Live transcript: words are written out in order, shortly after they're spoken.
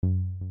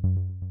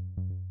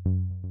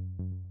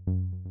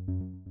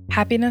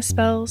Happiness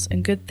Spells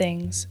and Good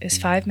Things is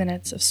 5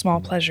 minutes of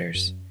small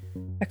pleasures,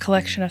 a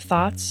collection of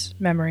thoughts,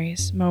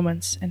 memories,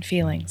 moments, and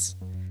feelings.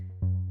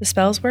 The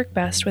spells work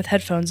best with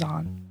headphones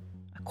on,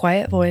 a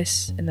quiet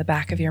voice in the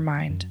back of your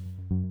mind.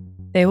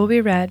 They will be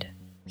read,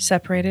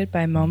 separated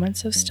by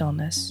moments of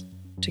stillness,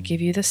 to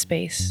give you the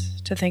space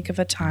to think of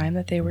a time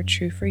that they were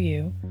true for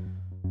you,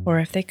 or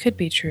if they could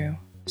be true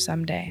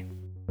someday.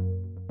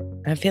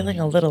 I'm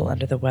feeling a little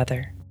under the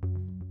weather,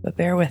 but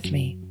bear with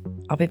me.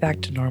 I'll be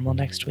back to normal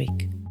next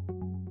week.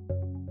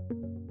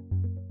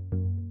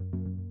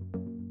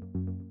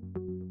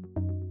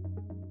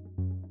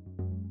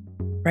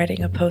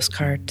 Writing a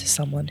postcard to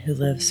someone who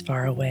lives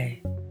far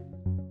away,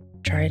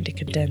 trying to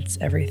condense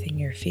everything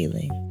you're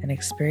feeling and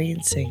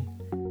experiencing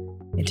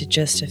into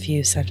just a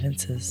few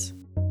sentences.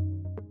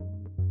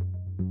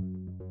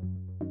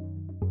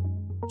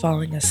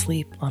 Falling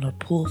asleep on a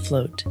pool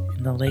float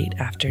in the late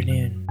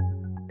afternoon.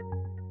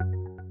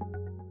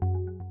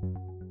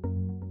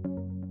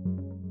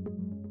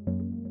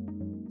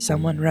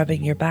 Someone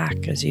rubbing your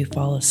back as you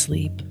fall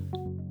asleep.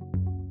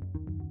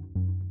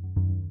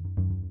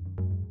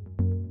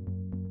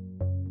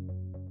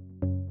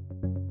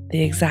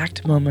 The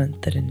exact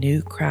moment that a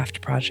new craft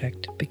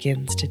project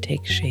begins to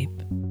take shape.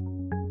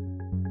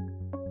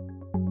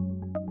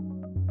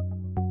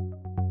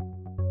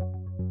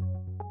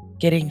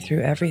 Getting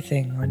through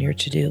everything on your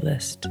to-do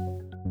list.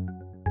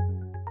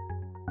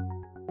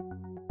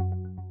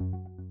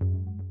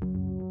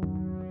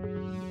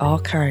 All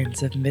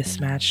kinds of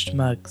mismatched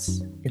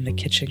mugs in the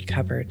kitchen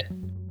cupboard.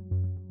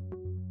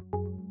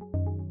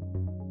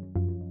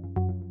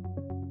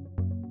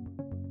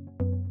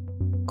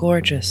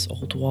 Gorgeous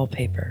old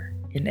wallpaper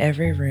in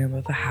every room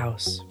of a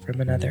house from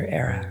another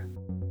era.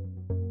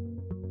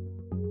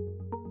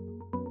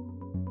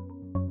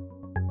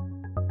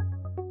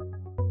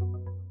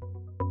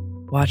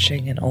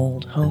 Watching an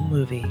old home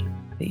movie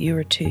that you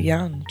were too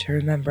young to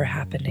remember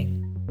happening.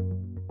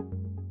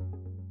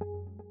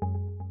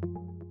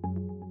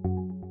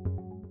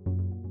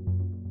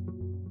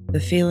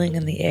 The feeling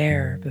in the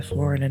air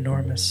before an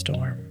enormous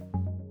storm.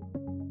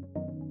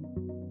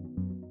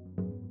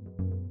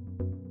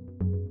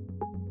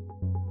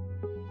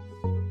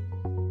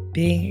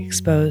 Being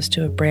exposed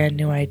to a brand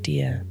new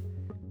idea,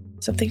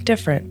 something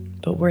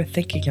different but worth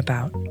thinking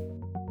about.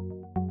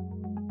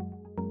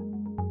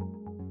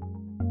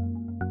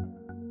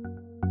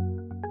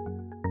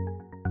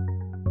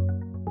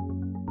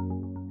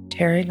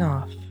 Tearing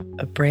off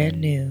a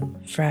brand new,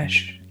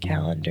 fresh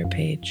calendar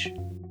page.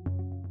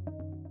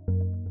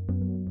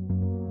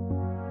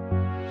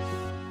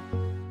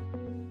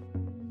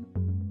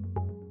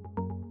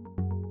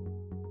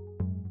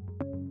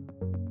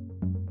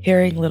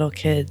 Hearing little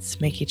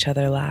kids make each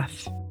other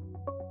laugh.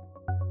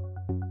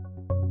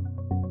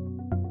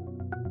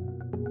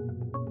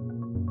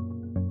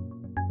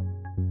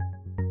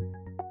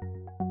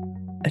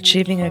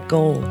 Achieving a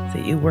goal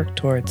that you worked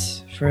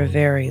towards for a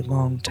very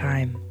long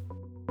time.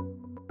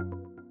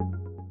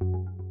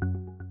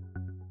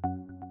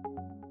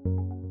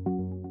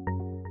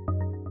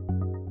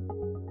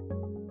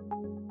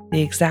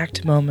 The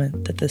exact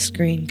moment that the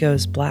screen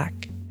goes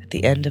black at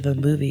the end of a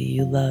movie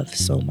you love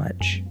so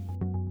much.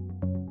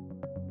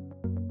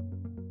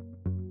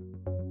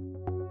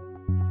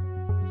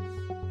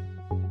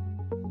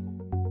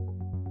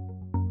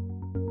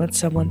 When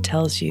someone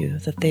tells you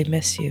that they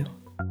miss you.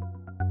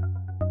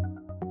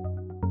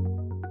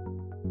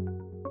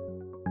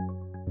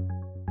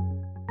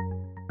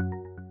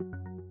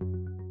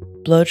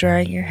 Blow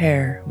drying your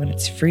hair when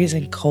it's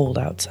freezing cold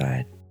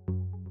outside.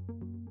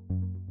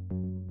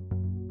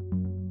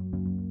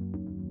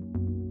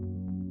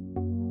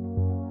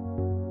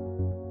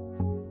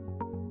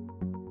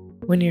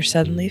 When you're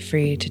suddenly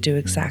free to do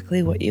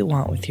exactly what you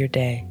want with your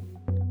day,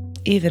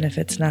 even if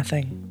it's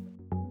nothing.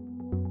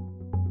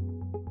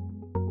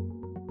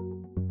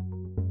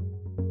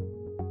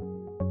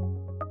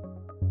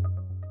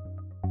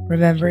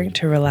 Remembering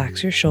to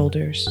relax your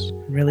shoulders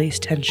and release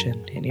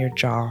tension in your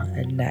jaw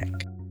and neck.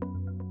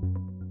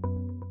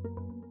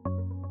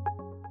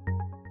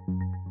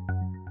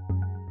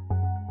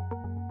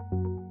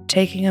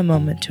 Taking a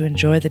moment to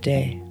enjoy the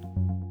day,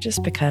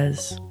 just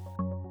because.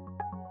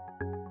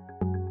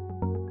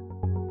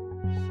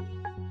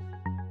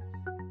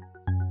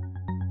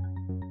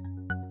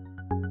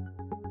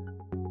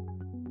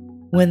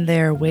 When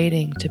they're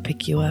waiting to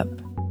pick you up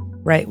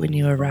right when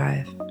you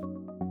arrive.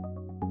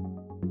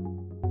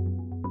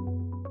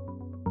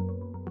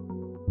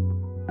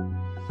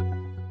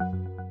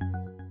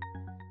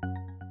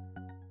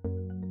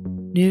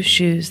 New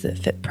shoes that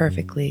fit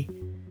perfectly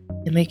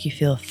and make you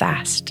feel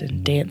fast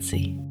and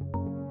dancy.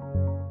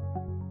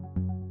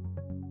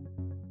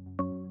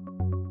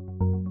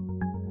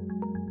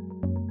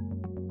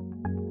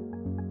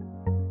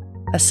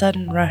 A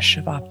sudden rush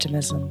of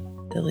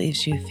optimism that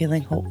leaves you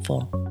feeling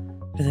hopeful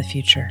for the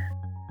future.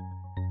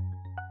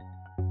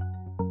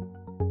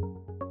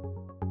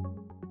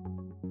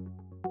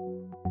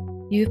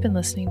 You've been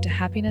listening to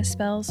Happiness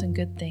Spells and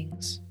Good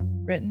Things,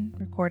 written,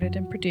 recorded,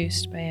 and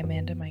produced by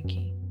Amanda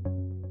Meinke.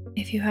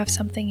 If you have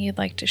something you'd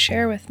like to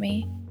share with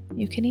me,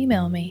 you can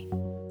email me,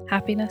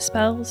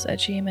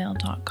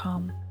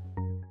 happinessspells@gmail.com.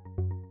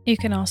 You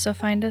can also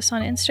find us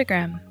on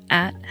Instagram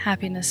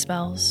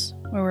 @happinessspells,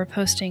 where we're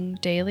posting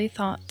daily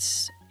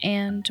thoughts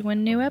and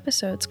when new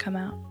episodes come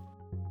out.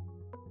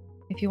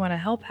 If you want to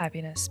help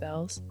Happiness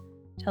Spells,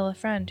 tell a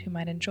friend who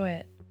might enjoy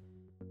it.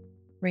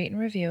 Rate and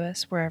review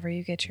us wherever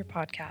you get your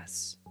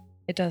podcasts.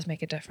 It does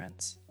make a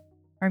difference.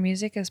 Our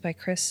music is by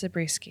Chris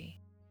Zabriskie.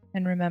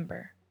 And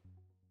remember,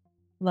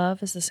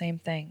 love is the same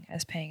thing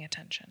as paying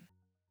attention.